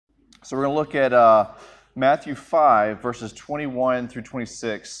So we're going to look at Matthew 5, verses 21 through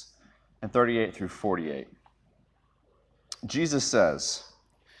 26 and 38 through 48. Jesus says,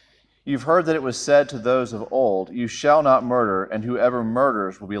 "You've heard that it was said to those of old, 'You shall not murder, and whoever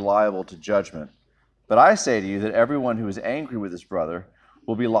murders will be liable to judgment.' But I say to you that everyone who is angry with his brother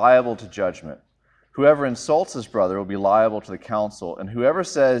will be liable to judgment. Whoever insults his brother will be liable to the council, and whoever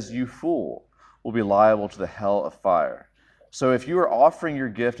says, 'You fool,' will be liable to the hell of fire. So if you are offering your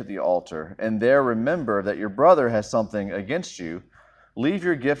gift at the altar, and there remember that your brother has something against you, leave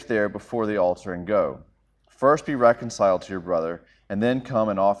your gift there before the altar and go. First be reconciled to your brother, and then come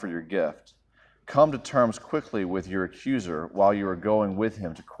and offer your gift. Come to terms quickly with your accuser while you are going with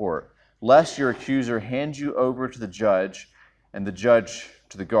him to court, lest your accuser hand you over to the judge, and the judge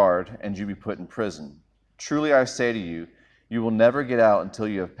to the guard, and you be put in prison. Truly I say to you, you will never get out until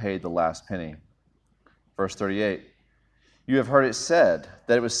you have paid the last penny." Verse 38. "You have heard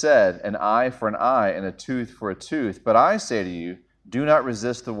that it was said, 'An eye for an eye and a tooth for a tooth.' But I say to you, do not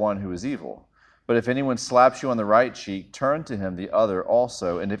resist the one who is evil. But if anyone slaps you on the right cheek, turn to him the other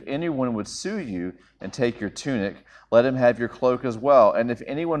also. And if anyone would sue you and take your tunic, let him have your cloak as well. And if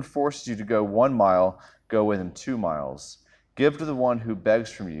anyone forces you to go 1 mile, go with him 2 miles. Give to the one who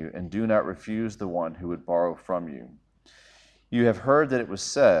begs from you, and do not refuse the one who would borrow from you. You have heard that it was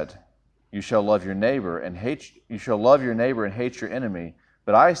said, 'You shall love your neighbor and hate your enemy.'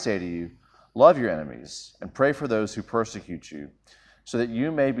 But I say to you, love your enemies and pray for those who persecute you, so that you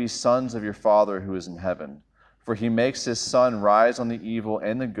may be sons of your Father who is in heaven. For he makes his sun rise on the evil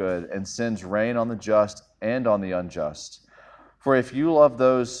and the good, and sends rain on the just and on the unjust. For if you love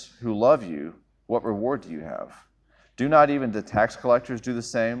those who love you, what reward do you have? Do not even the tax collectors do the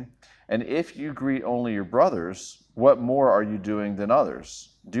same? And if you greet only your brothers, what more are you doing than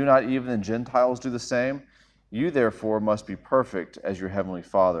others? Do not even the Gentiles do the same? You therefore must be perfect as your heavenly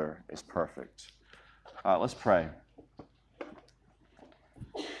Father is perfect." Let's pray.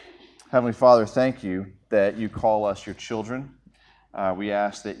 Heavenly Father, thank you that you call us your children. We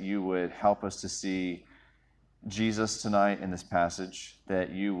ask that you would help us to see Jesus tonight in this passage,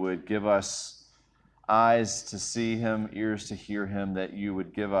 that you would give us eyes to see him, ears to hear him, that you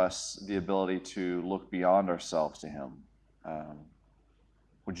would give us the ability to look beyond ourselves to him.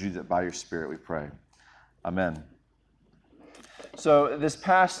 Would you do that by your Spirit, we pray. Amen. So this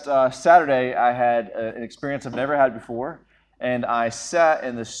past Saturday, I had an experience I've never had before, and I sat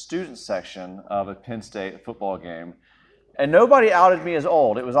in the student section of a Penn State football game, and nobody outed me as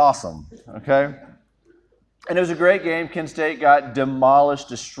old. It was awesome, okay? And it was a great game. Penn State got demolished,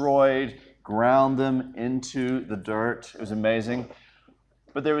 destroyed, ground them into the dirt. It was amazing.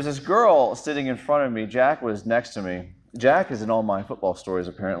 But there was this girl sitting in front of me. Jack was next to me. Jack is in all my football stories,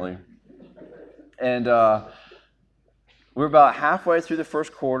 apparently. And we're about halfway through the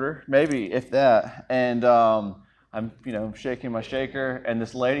first quarter, maybe if that. And I'm, shaking my shaker, and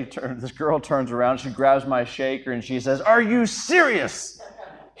this girl turns around. She grabs my shaker and she says, "Are you serious?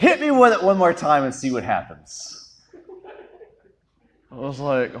 Hit me with it one more time and see what happens." I was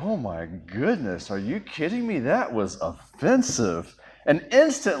like, oh my goodness, are you kidding me? That was offensive. And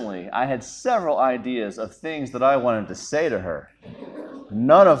instantly, I had several ideas of things that I wanted to say to her.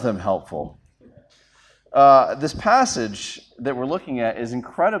 None of them helpful. This passage that we're looking at is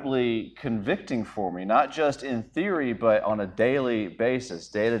incredibly convicting for me, not just in theory, but on a daily basis,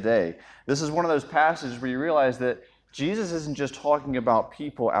 day to day. This is one of those passages where you realize that Jesus isn't just talking about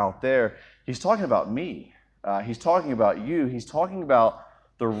people out there. He's talking about me. He's talking about you. He's talking about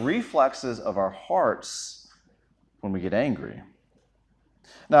the reflexes of our hearts when we get angry.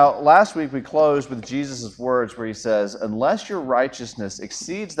 Now, last week we closed with Jesus' words where he says, "Unless your righteousness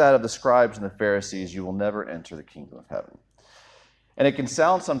exceeds that of the scribes and the Pharisees, you will never enter the kingdom of heaven." And it can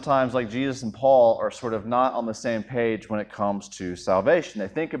sound sometimes like Jesus and Paul are sort of not on the same page when it comes to salvation. They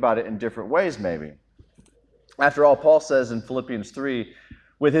think about it in different ways, maybe. After all, Paul says in Philippians 3,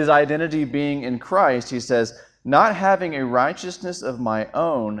 with his identity being in Christ, he says, "Not having a righteousness of my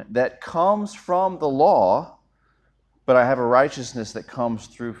own that comes from the law, but I have a righteousness that comes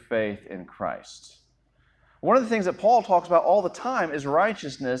through faith in Christ." One of the things that Paul talks about all the time is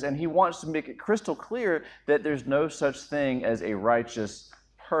righteousness, and he wants to make it crystal clear that there's no such thing as a righteous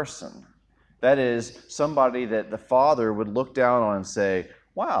person. That is, somebody that the Father would look down on and say,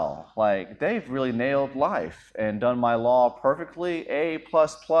 wow, they've really nailed life and done my law perfectly, A++,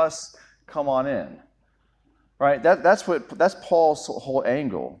 come on in. Right? That's Paul's whole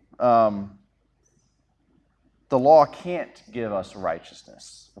angle. The law can't give us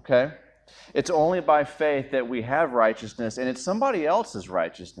righteousness, okay? It's only by faith that we have righteousness, and it's somebody else's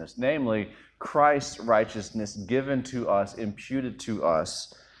righteousness, namely Christ's righteousness given to us, imputed to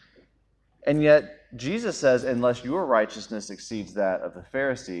us And yet, Jesus says, unless your righteousness exceeds that of the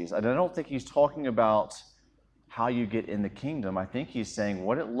Pharisees, and I don't think he's talking about how you get in the kingdom. I think he's saying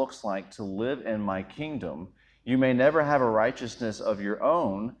what it looks like to live in my kingdom. You may never have a righteousness of your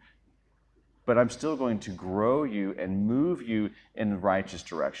own, but I'm still going to grow you and move you in the righteous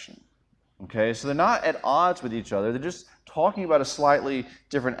direction. Okay, so they're not at odds with each other. They're just talking about a slightly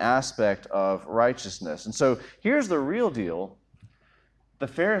different aspect of righteousness. And so here's the real deal. The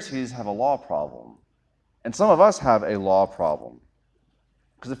Pharisees have a law problem. And some of us have a law problem.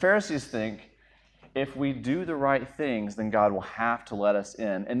 Because the Pharisees think if we do the right things, then God will have to let us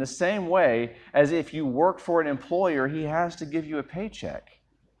in the same way as if you work for an employer, he has to give you a paycheck.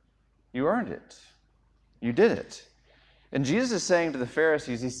 You earned it. You did it. And Jesus is saying to the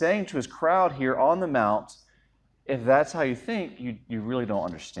Pharisees, he's saying to his crowd here on the Mount, if that's how you think, you really don't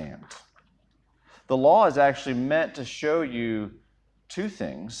understand. The law is actually meant to show you two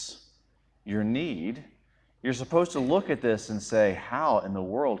things. Your need. You're supposed to look at this and say, how in the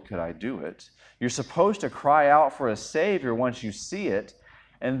world could I do it? You're supposed to cry out for a Savior once you see it.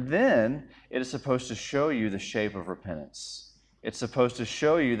 And then it is supposed to show you the shape of repentance. It's supposed to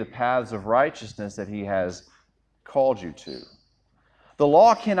show you the paths of righteousness that he has called you to. The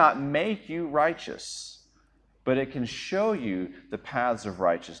law cannot make you righteous, but it can show you the paths of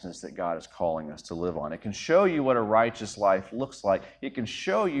righteousness that God is calling us to live on. It can show you what a righteous life looks like. It can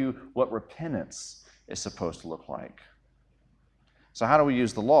show you what repentance is supposed to look like. So how do we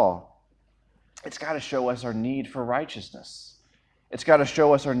use the law? It's got to show us our need for righteousness. It's got to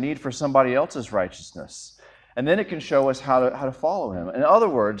show us our need for somebody else's righteousness. And then it can show us how to follow him. In other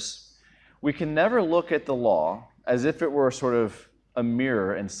words, we can never look at the law as if it were sort of a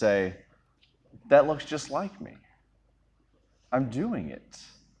mirror and say, that looks just like me. I'm doing it.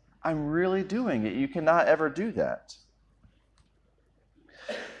 I'm really doing it. You cannot ever do that.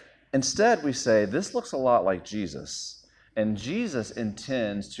 Instead, we say, this looks a lot like Jesus. And Jesus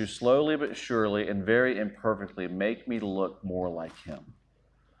intends to slowly but surely and very imperfectly make me look more like him.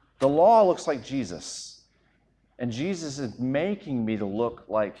 The law looks like Jesus. And Jesus is making me to look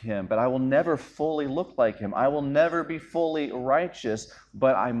like him, but I will never fully look like him. I will never be fully righteous,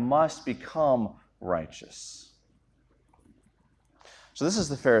 but I must become righteous. So this is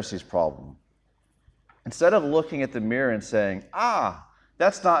the Pharisees' problem. Instead of looking at the mirror and saying,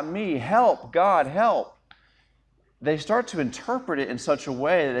 that's not me, help, God, help, they start to interpret it in such a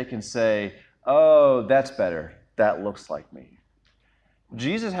way that they can say, oh, that's better, that looks like me.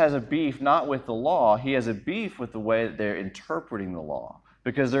 Jesus has a beef not with the law, he has a beef with the way that they're interpreting the law,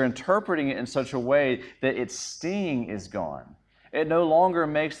 because they're interpreting it in such a way that its sting is gone. It no longer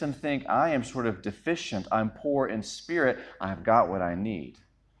makes them think, I am sort of deficient, I'm poor in spirit, I've got what I need.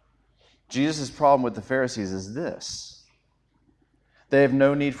 Jesus' problem with the Pharisees is this. They have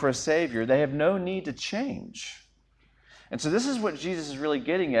no need for a Savior. They have no need to change. And so this is what Jesus is really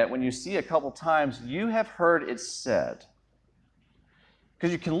getting at when you see a couple times, you have heard it said.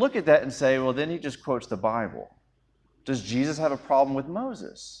 Because you can look at that and say, well, then he just quotes the Bible. Does Jesus have a problem with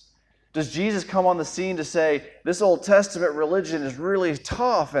Moses? Does Jesus come on the scene to say, this Old Testament religion is really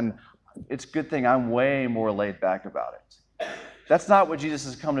tough and it's a good thing I'm way more laid back about it? That's not what Jesus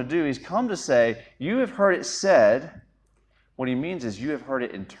has come to do. He's come to say, you have heard it said. What he means is you have heard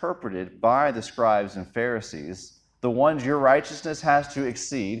it interpreted by the scribes and Pharisees, the ones your righteousness has to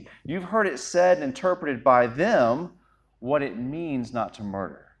exceed. You've heard it said and interpreted by them what it means not to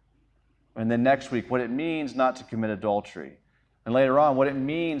murder. And then next week, what it means not to commit adultery. And later on, what it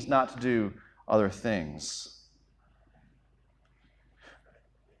means not to do other things.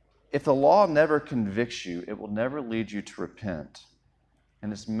 If the law never convicts you, it will never lead you to repent.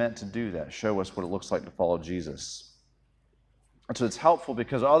 And it's meant to do that, show us what it looks like to follow Jesus. And so it's helpful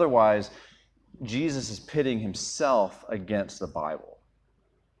because otherwise, Jesus is pitting himself against the Bible.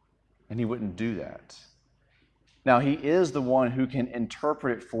 And he wouldn't do that. Now, he is the one who can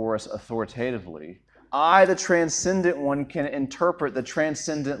interpret it for us authoritatively. I, the transcendent one, can interpret the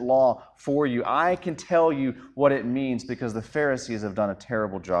transcendent law for you. I can tell you what it means because the Pharisees have done a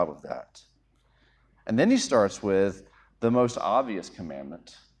terrible job of that. And then he starts with the most obvious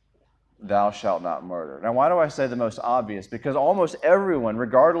commandment, thou shalt not murder. Now, why do I say the most obvious? Because almost everyone,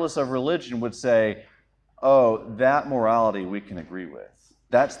 regardless of religion, would say, oh, that morality we can agree with.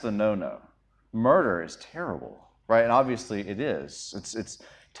 That's the no-no. Murder is terrible. Right? And obviously it is. It's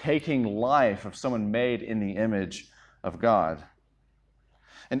taking life of someone made in the image of God.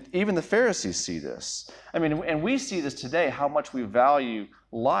 And even the Pharisees see this. I mean, and we see this today, how much we value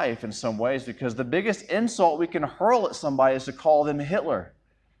life in some ways, because the biggest insult we can hurl at somebody is to call them Hitler.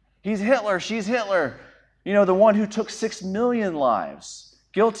 He's Hitler, she's Hitler. You know, the one who took 6 million lives.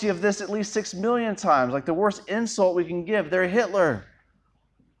 guilty of this at least 6 million times, like the worst insult we can give. They're Hitler.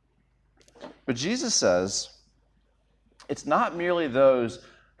 But Jesus says, it's not merely those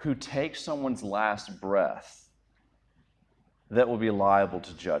who take someone's last breath that will be liable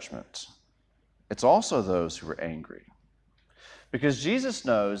to judgment. It's also those who are angry. Because Jesus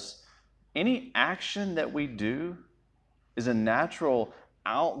knows any action that we do is a natural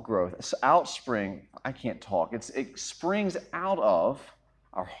outgrowth, outspring. I can't talk. It springs out of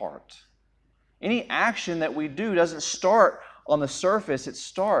our heart. Any action that we do doesn't start on the surface, it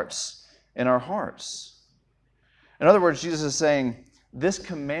starts in our hearts. In other words, Jesus is saying, this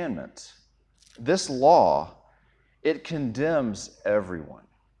commandment, this law, it condemns everyone.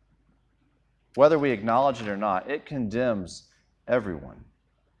 Whether we acknowledge it or not, it condemns everyone.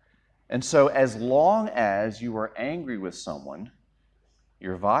 And so as long as you are angry with someone,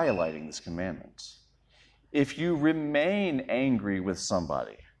 you're violating this commandment. If you remain angry with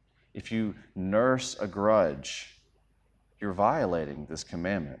somebody, if you nurse a grudge, you're violating this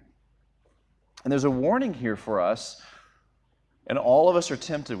commandment. And there's a warning here for us, and all of us are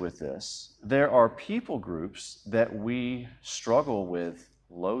tempted with this. There are people groups that we struggle with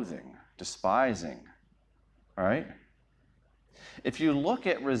loathing, despising, all right? If you look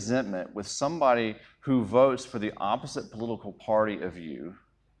at resentment with somebody who votes for the opposite political party of you,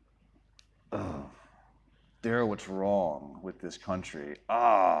 they're what's wrong with this country.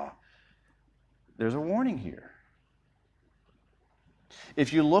 There's a warning here.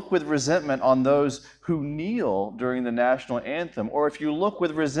 If you look with resentment on those who kneel during the national anthem, or if you look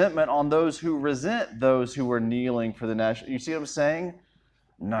with resentment on those who resent those who are kneeling for the national, you see what I'm saying?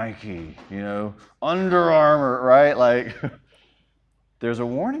 Nike, Under Armour, right? Like, there's a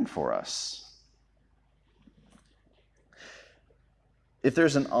warning for us. If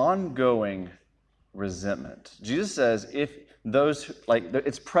there's an ongoing resentment, Jesus says if those,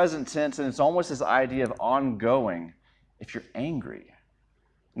 it's present tense and it's almost this idea of ongoing. If you're angry,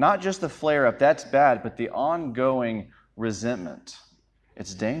 not just the flare up, that's bad, but the ongoing resentment,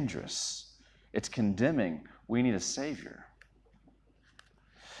 it's dangerous. It's condemning. We need a Savior.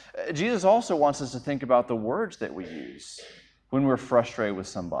 Jesus also wants us to think about the words that we use when we're frustrated with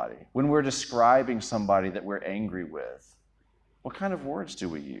somebody, when we're describing somebody that we're angry with. What kind of words do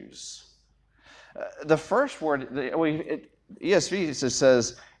we use? The first word, ESV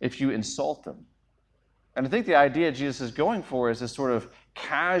says, if you insult them. And I think the idea Jesus is going for is this sort of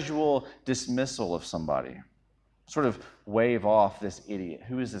casual dismissal of somebody. Sort of wave off this idiot.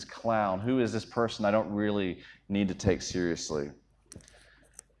 Who is this clown? Who is this person I don't really need to take seriously?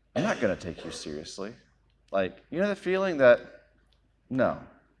 I'm not going to take you seriously. The feeling that, no,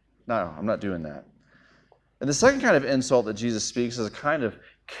 I'm not doing that. And the second kind of insult that Jesus speaks is a kind of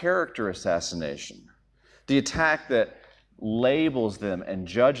character assassination. The attack that labels them and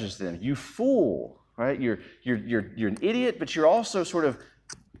judges them. You fool, right? You're an idiot, but you're also sort of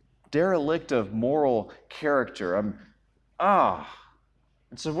derelict of moral character. And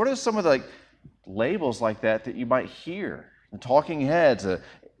so what are some of the labels like that you might hear? The talking heads,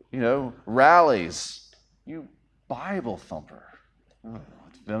 rallies. You Bible thumper.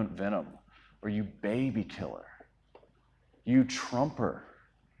 It's venom. Or you baby killer. You trumper.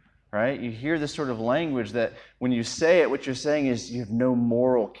 Right? You hear this sort of language that when you say it, what you're saying is you have no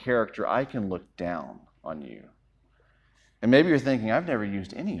moral character. I can look down on you. And maybe you're thinking, I've never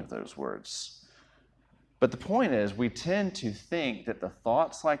used any of those words. But the point is, we tend to think that the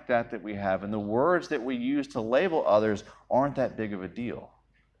thoughts like that we have and the words that we use to label others aren't that big of a deal.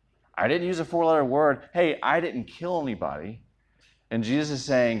 I didn't use a 4-letter word. Hey, I didn't kill anybody. And Jesus is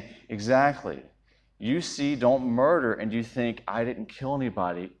saying, exactly. You see, don't murder, and you think, I didn't kill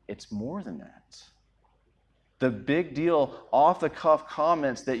anybody. It's more than that. The big deal, off-the-cuff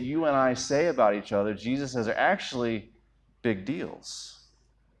comments that you and I say about each other, Jesus says, are actually big deals.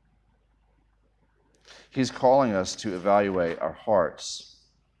 He's calling us to evaluate our hearts.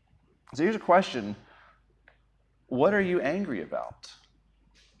 So here's a question. What are you angry about?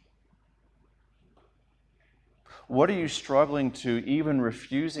 What are you struggling to, even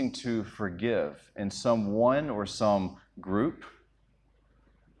refusing to forgive in someone or some group?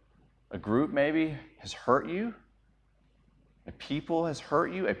 A group maybe has hurt you. A people has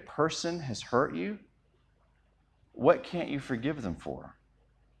hurt you. A person has hurt you. What can't you forgive them for?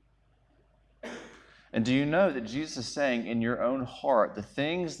 And do you know that Jesus is saying in your own heart,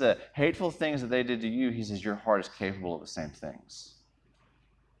 the hateful things that they did to you, he says your heart is capable of the same things.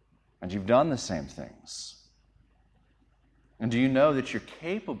 And you've done the same things. And do you know that you're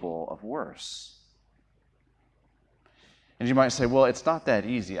capable of worse? And you might say, well, it's not that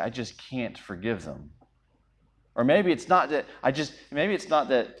easy. I just can't forgive them. Or maybe it's not that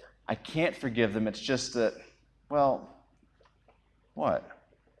I can't forgive them. It's just that, well, what?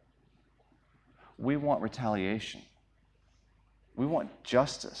 We want retaliation. We want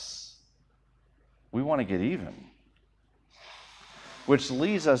justice. We want to get even. Which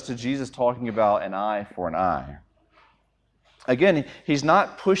leads us to Jesus talking about an eye for an eye. Again, he's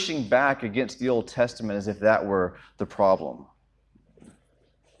not pushing back against the Old Testament as if that were the problem.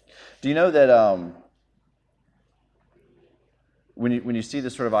 Do you know that when you see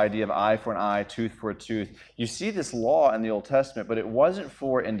this sort of idea of eye for an eye, tooth for a tooth, you see this law in the Old Testament, but it wasn't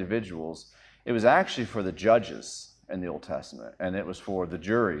for individuals. It was actually for the judges in the Old Testament, and it was for the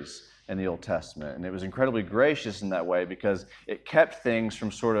juries in the Old Testament. And it was incredibly gracious in that way because it kept things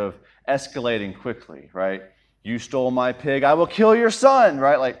from sort of escalating quickly, right? You stole my pig, I will kill your son,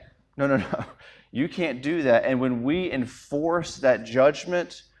 right? Like, no. You can't do that. And when we enforce that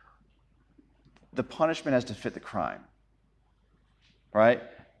judgment, the punishment has to fit the crime, right?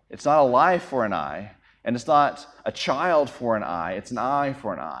 It's not a lie for an eye, and it's not a child for an eye. It's an eye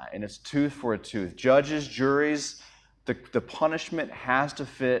for an eye, and it's tooth for a tooth. Judges, juries, the punishment has to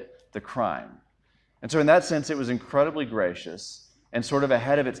fit the crime. And so in that sense, it was incredibly gracious and sort of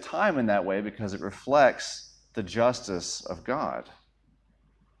ahead of its time in that way because it reflects the justice of God.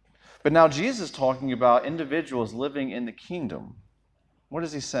 But now Jesus is talking about individuals living in the kingdom. What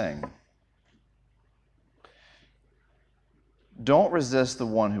is he saying? Don't resist the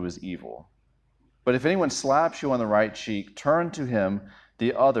one who is evil. But if anyone slaps you on the right cheek, turn to him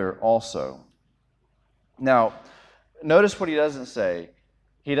the other also. Now, notice what he doesn't say.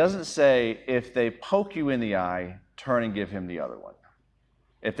 He doesn't say, if they poke you in the eye, turn and give him the other one.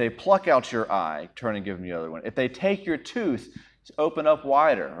 If they pluck out your eye, turn and give him the other one. If they take your tooth, open up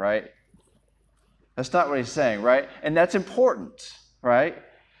wider, right? That's not what he's saying, right? And that's important, right?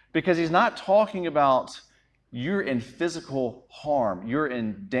 Because he's not talking about you're in physical harm, you're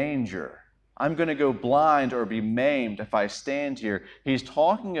in danger. I'm going to go blind or be maimed if I stand here. He's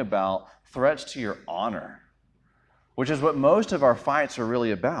talking about threats to your honor, which is what most of our fights are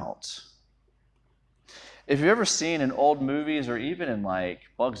really about. If you've ever seen in old movies or even in like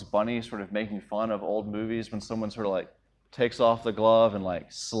Bugs Bunny sort of making fun of old movies when someone sort of like takes off the glove and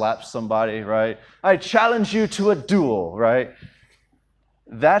like slaps somebody, right? I challenge you to a duel, right?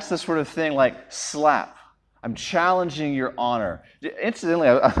 That's the sort of thing like slap. I'm challenging your honor. Incidentally,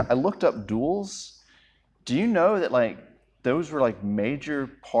 I looked up duels. Do you know that like those were like major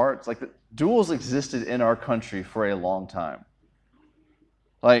parts? Like duels existed in our country for a long time.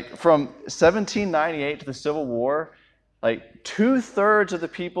 Like from 1798 to the Civil War, like 2/3 of the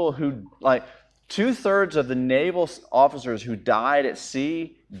people who, like 2/3 of the naval officers who died at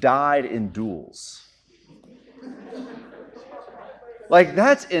sea died in duels. Like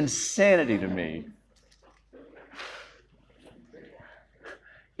that's insanity to me.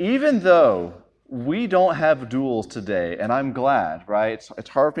 Even though we don't have duels today, and I'm glad, right? It's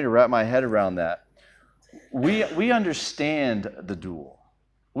hard for me to wrap my head around that. We understand the duel.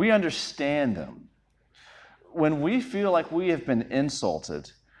 We understand them. When we feel like we have been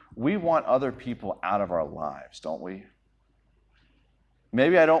insulted, we want other people out of our lives, don't we?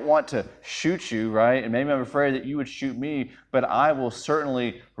 Maybe I don't want to shoot you, right? And maybe I'm afraid that you would shoot me, but I will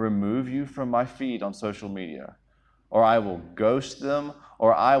certainly remove you from my feed on social media. Or I will ghost them,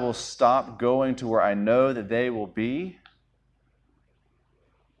 or I will stop going to where I know that they will be.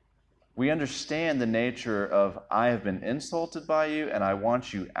 We understand the nature of I have been insulted by you and I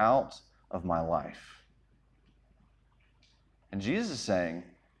want you out of my life. And Jesus is saying,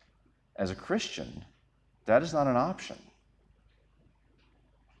 as a Christian, that is not an option.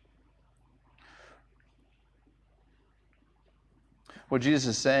 What Jesus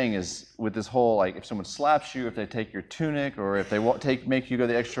is saying is, with this whole, like, if someone slaps you, if they take your tunic, or if they make you go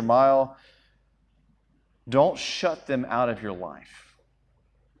the extra mile, don't shut them out of your life.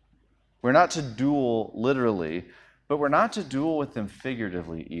 We're not to duel literally, but we're not to duel with them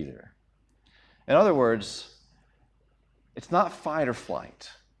figuratively either. In other words, it's not fight or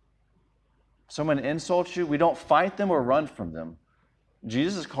flight. Someone insults you, we don't fight them or run from them.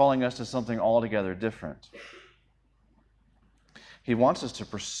 Jesus is calling us to something altogether different. He wants us to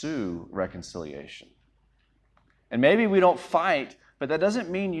pursue reconciliation. And maybe we don't fight, but that doesn't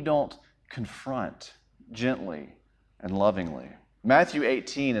mean you don't confront gently and lovingly. Matthew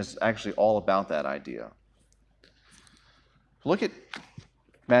 18 is actually all about that idea. Look at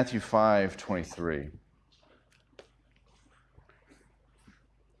Matthew 5:23.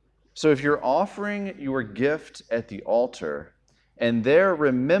 So if you're offering your gift at the altar, and there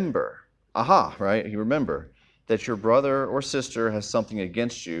remember, right? You remember that your brother or sister has something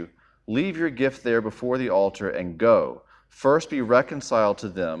against you, Leave your gift there before the altar and go. First be reconciled to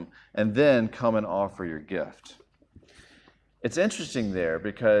them, and then come and offer your gift. It's interesting there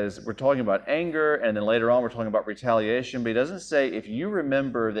because we're talking about anger, and then later on we're talking about retaliation, but he doesn't say if you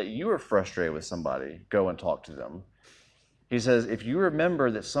remember that you were frustrated with somebody, go and talk to them. He says if you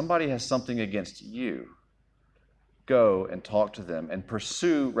remember that somebody has something against you, go and talk to them and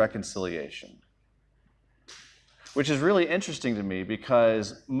pursue reconciliation. Which is really interesting to me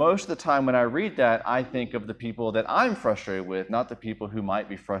because most of the time when I read that, I think of the people that I'm frustrated with, not the people who might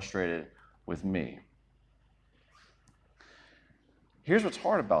be frustrated with me. Here's what's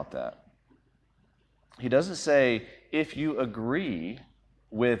hard about that. He doesn't say, if you agree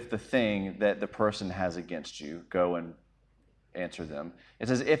with the thing that the person has against you, go and answer them. It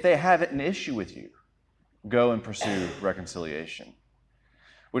says, if they have an issue with you, go and pursue reconciliation.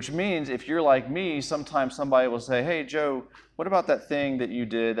 Which means if you're like me, sometimes somebody will say, hey, Joe, what about that thing that you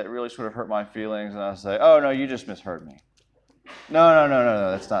did that really sort of hurt my feelings? And I'll say, oh, no, you just misheard me. No,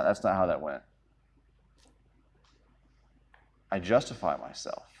 that's not how that went. I justify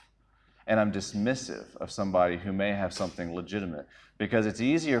myself, and I'm dismissive of somebody who may have something legitimate because it's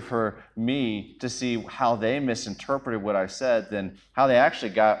easier for me to see how they misinterpreted what I said than how they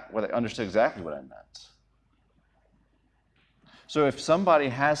actually understood exactly what I meant. So if somebody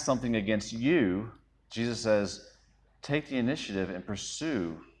has something against you, Jesus says, take the initiative and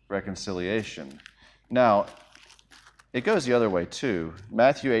pursue reconciliation. Now, it goes the other way too.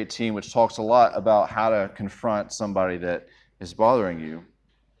 Matthew 18, which talks a lot about how to confront somebody that is bothering you,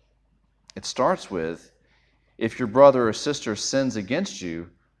 it starts with, if your brother or sister sins against you,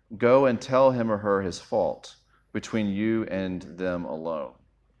 go and tell him or her his fault between you and them alone.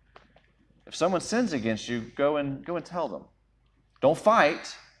 If someone sins against you, go and tell them. Don't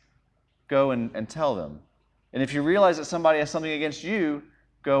fight. Go and tell them. And if you realize that somebody has something against you,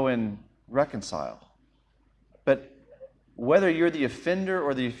 go and reconcile. But whether you're the offender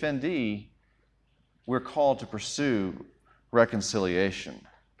or the offendee, we're called to pursue reconciliation.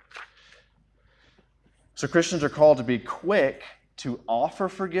 So Christians are called to be quick to offer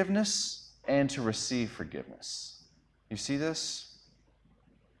forgiveness and to receive forgiveness. You see this?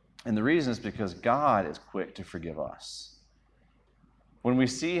 And the reason is because God is quick to forgive us. When we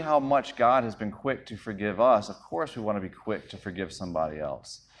see how much God has been quick to forgive us, of course we want to be quick to forgive somebody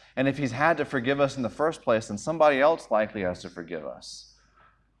else. And if He's had to forgive us in the first place, then somebody else likely has to forgive us.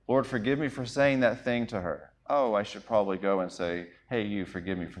 Lord, forgive me for saying that thing to her. Oh, I should probably go and say, hey, you,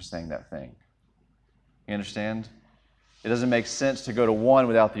 forgive me for saying that thing. You understand? It doesn't make sense to go to one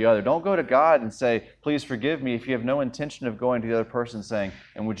without the other. Don't go to God and say, please forgive me, if you have no intention of going to the other person saying,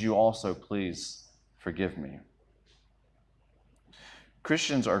 and would you also please forgive me?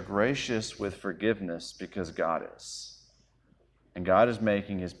 Christians are gracious with forgiveness because God is. And God is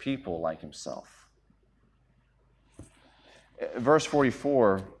making His people like Himself. Verse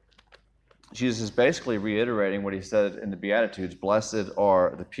 44, Jesus is basically reiterating what He said in the Beatitudes, blessed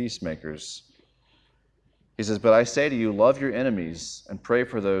are the peacemakers. He says, but I say to you, love your enemies and pray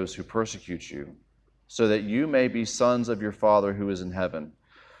for those who persecute you, so that you may be sons of your Father who is in heaven.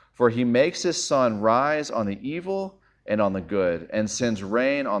 For He makes His sun rise on the evil and on the good, and sends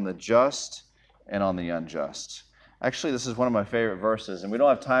rain on the just and on the unjust. Actually, this is one of my favorite verses, and we don't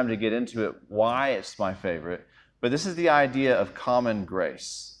have time to get into it, why it's my favorite, but this is the idea of common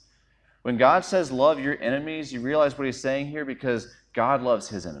grace. When God says love your enemies, you realize what He's saying here because God loves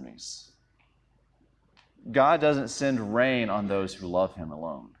His enemies. God doesn't send rain on those who love Him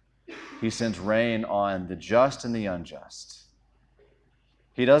alone. He sends rain on the just and the unjust.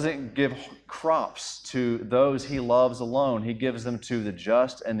 He doesn't give crops to those He loves alone. He gives them to the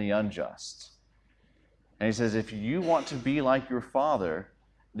just and the unjust. And He says, if you want to be like your Father,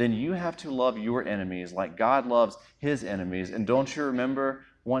 then you have to love your enemies like God loves His enemies. And don't you remember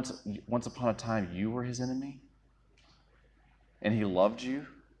once upon a time you were His enemy? And He loved you,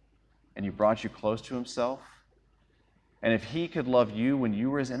 and He brought you close to Himself. And if He could love you when you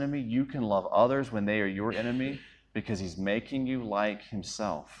were His enemy, you can love others when they are your enemy, because He's making you like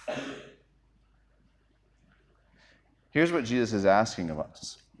Himself. Here's what Jesus is asking of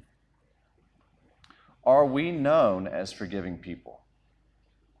us. Are we known as forgiving people?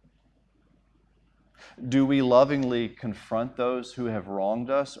 Do we lovingly confront those who have wronged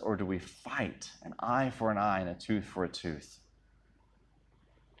us, or do we fight an eye for an eye and a tooth for a tooth?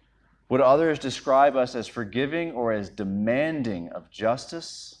 Would others describe us as forgiving or as demanding of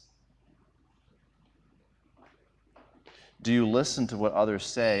justice? Do you listen to what others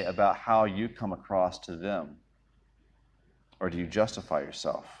say about how you come across to them? Or do you justify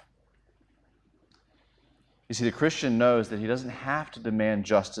yourself? You see, the Christian knows that he doesn't have to demand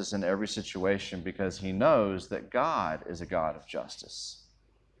justice in every situation because he knows that God is a God of justice.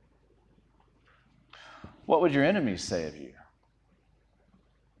 What would your enemies say of you?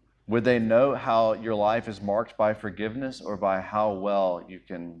 Would they know how your life is marked by forgiveness or by how well you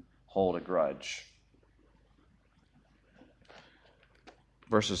can hold a grudge?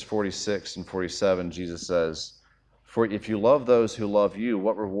 Verses 46 and 47, Jesus says, "For if you love those who love you,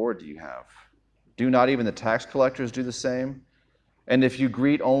 what reward do you have? Do not even the tax collectors do the same? And if you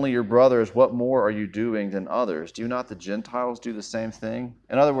greet only your brothers, what more are you doing than others? Do not the Gentiles do the same thing?"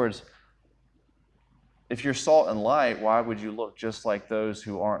 In other words, if you're salt and light, why would you look just like those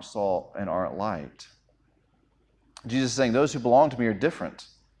who aren't salt and aren't light? Jesus is saying those who belong to me are different.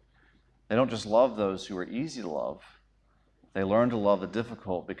 They don't just love those who are easy to love. They learn to love the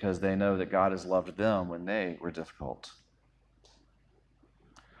difficult because they know that God has loved them when they were difficult.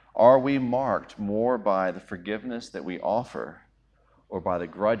 Are we marked more by the forgiveness that we offer or by the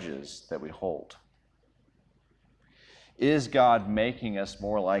grudges that we hold? Is God making us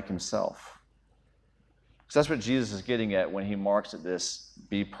more like himself? Because that's what Jesus is getting at when he marks at this,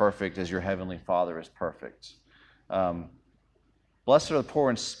 "Be perfect as your heavenly Father is perfect." Blessed are the poor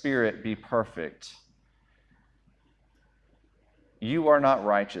in spirit, be perfect. You are not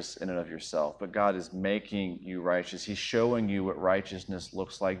righteous in and of yourself, but God is making you righteous. He's showing you what righteousness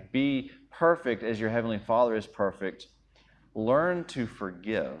looks like. Be perfect as your heavenly Father is perfect. Learn to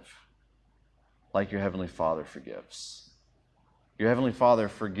forgive like your heavenly Father forgives. Your heavenly Father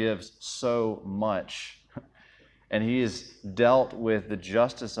forgives so much, and he has dealt with the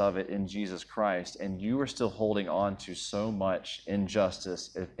justice of it in Jesus Christ, and you are still holding on to so much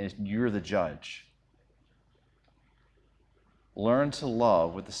injustice if you're the judge. Learn to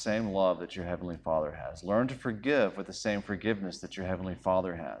love with the same love that your heavenly Father has. Learn to forgive with the same forgiveness that your heavenly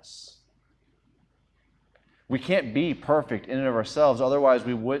Father has. We can't be perfect in and of ourselves, otherwise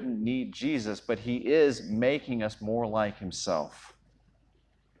we wouldn't need Jesus, but he is making us more like himself.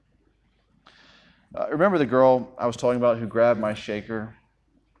 Remember the girl I was talking about who grabbed my shaker?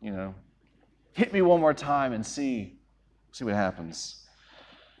 Hit me one more time and see what happens.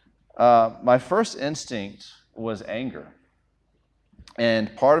 My first instinct was anger.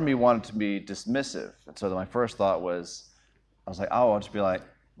 And part of me wanted to be dismissive. And so my first thought was, I'll just be like,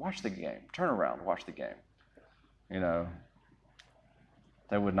 watch the game. Turn around, watch the game. That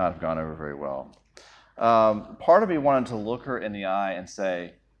would not have gone over very well. Part of me wanted to look her in the eye and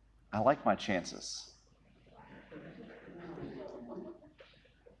say, I like my chances.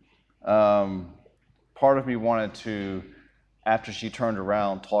 Part of me wanted to, after she turned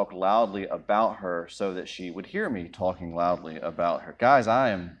around, talk loudly about her so that she would hear me talking loudly about her. Guys, I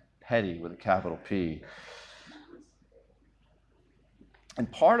am petty with a capital P.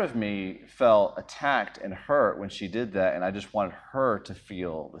 And part of me felt attacked and hurt when she did that, and I just wanted her to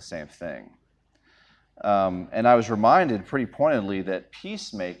feel the same thing. And I was reminded pretty pointedly that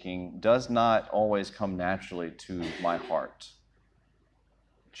peacemaking does not always come naturally to my heart.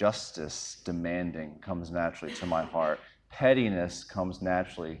 Justice demanding comes naturally to my heart. Pettiness comes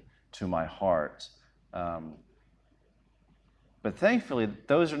naturally to my heart. But thankfully,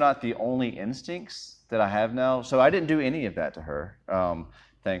 those are not the only instincts that I have now. So I didn't do any of that to her,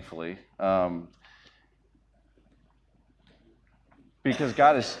 thankfully. Because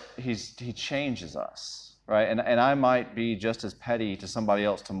God He changes us, right? And I might be just as petty to somebody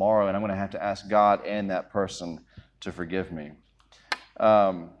else tomorrow, and I'm going to have to ask God and that person to forgive me.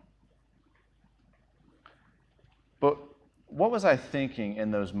 But what was I thinking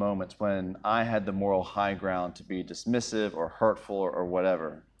in those moments when I had the moral high ground to be dismissive or hurtful or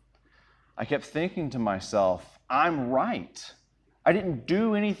whatever? I kept thinking to myself, I'm right. I didn't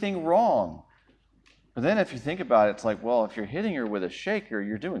do anything wrong. But then if you think about it, it's like, well, if you're hitting her with a shaker,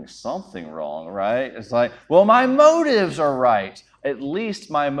 you're doing something wrong, right? It's like, well, my motives are right. At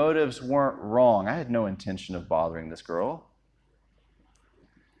least my motives weren't wrong. I had no intention of bothering this girl.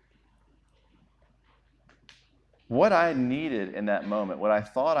 What I needed in that moment, what I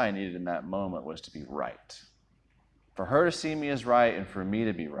thought I needed in that moment was to be right. For her to see me as right and for me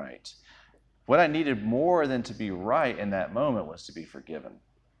to be right. What I needed more than to be right in that moment was to be forgiven.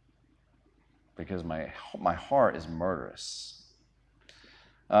 Because my heart is murderous.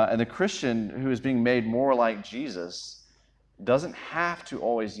 And the Christian who is being made more like Jesus doesn't have to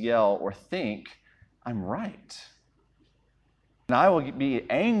always yell or think, I'm right. And I will be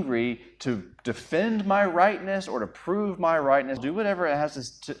angry to defend my rightness or to prove my rightness. I'll do whatever I have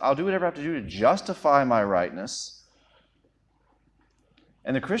to do to justify my rightness.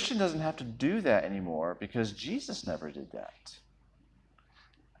 And the Christian doesn't have to do that anymore because Jesus never did that.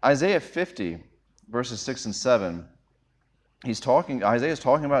 Isaiah 50, verses 6 and 7, Isaiah is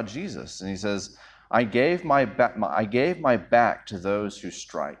talking about Jesus, and he says, I gave my back to those who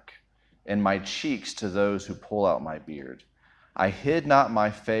strike, and my cheeks to those who pull out my beard. I hid not my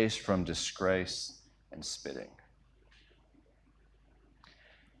face from disgrace and spitting.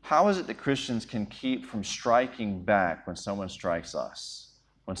 How is it that Christians can keep from striking back when someone strikes us?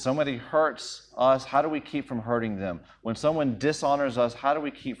 When somebody hurts us, how do we keep from hurting them? When someone dishonors us, how do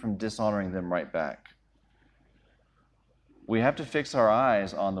we keep from dishonoring them right back? We have to fix our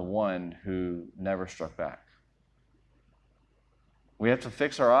eyes on the one who never struck back. We have to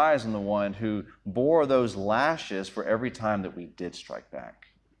fix our eyes on the one who bore those lashes for every time that we did strike back.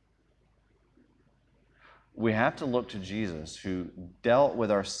 We have to look to Jesus, who dealt with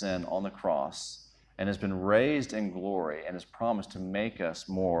our sin on the cross and has been raised in glory and has promised to make us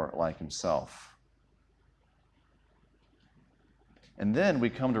more like himself. And then we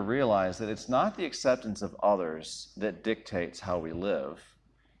come to realize that it's not the acceptance of others that dictates how we live.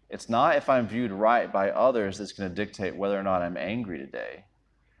 It's not if I'm viewed right by others that's going to dictate whether or not I'm angry today.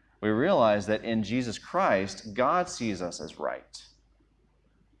 We realize that in Jesus Christ, God sees us as right.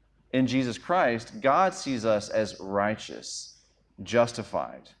 In Jesus Christ, God sees us as righteous,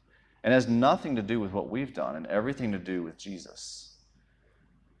 justified, and has nothing to do with what we've done and everything to do with Jesus.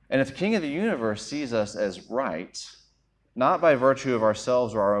 And if the King of the universe sees us as right, not by virtue of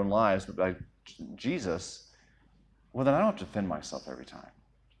ourselves or our own lives, but by Jesus, well, then I don't have to defend myself every time.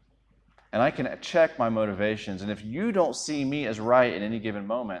 And I can check my motivations. And if you don't see me as right in any given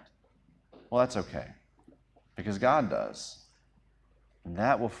moment, well, that's okay, because God does. And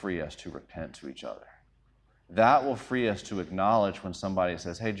that will free us to repent to each other. That will free us to acknowledge when somebody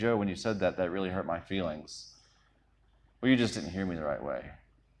says, hey, Joe, when you said that, that really hurt my feelings. Well, you just didn't hear me the right way.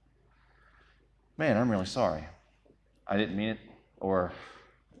 Man, I'm really sorry. I didn't mean it. Or,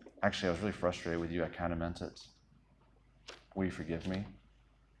 actually, I was really frustrated with you. I kind of meant it. Will you forgive me?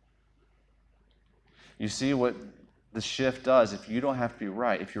 You see what the shift does. If you don't have to be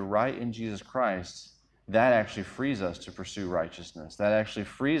right, if you're right in Jesus Christ, that actually frees us to pursue righteousness. That actually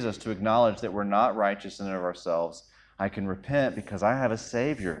frees us to acknowledge that we're not righteous in and of ourselves. I can repent because I have a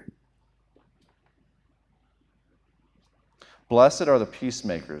Savior. Blessed are the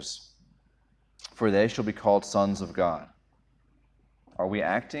peacemakers, for they shall be called sons of God. Are we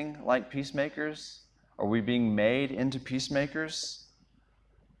acting like peacemakers? Are we being made into peacemakers?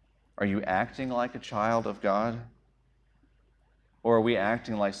 Are you acting like a child of God? Or are we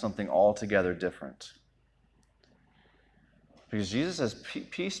acting like something altogether different? Because Jesus says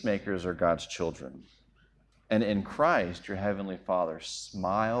peacemakers are God's children. And in Christ, your heavenly Father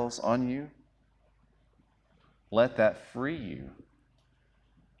smiles on you. Let that free you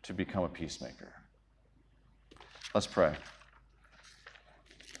to become a peacemaker. Let's pray.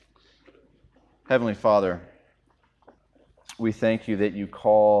 Heavenly Father, we thank you that you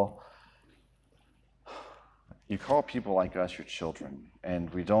call people like us your children. And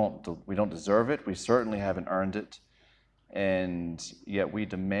we don't deserve it. We certainly haven't earned it. And yet we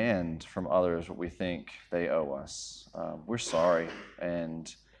demand from others what we think they owe us. We're sorry,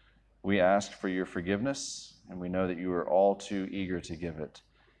 and we ask for your forgiveness, and we know that you are all too eager to give it.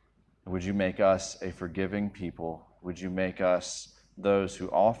 Would you make us a forgiving people? Would you make us those who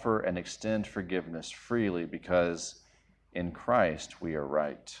offer and extend forgiveness freely, because in Christ we are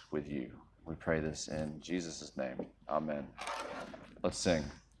right with you. We pray this in Jesus' name. Amen. Let's sing.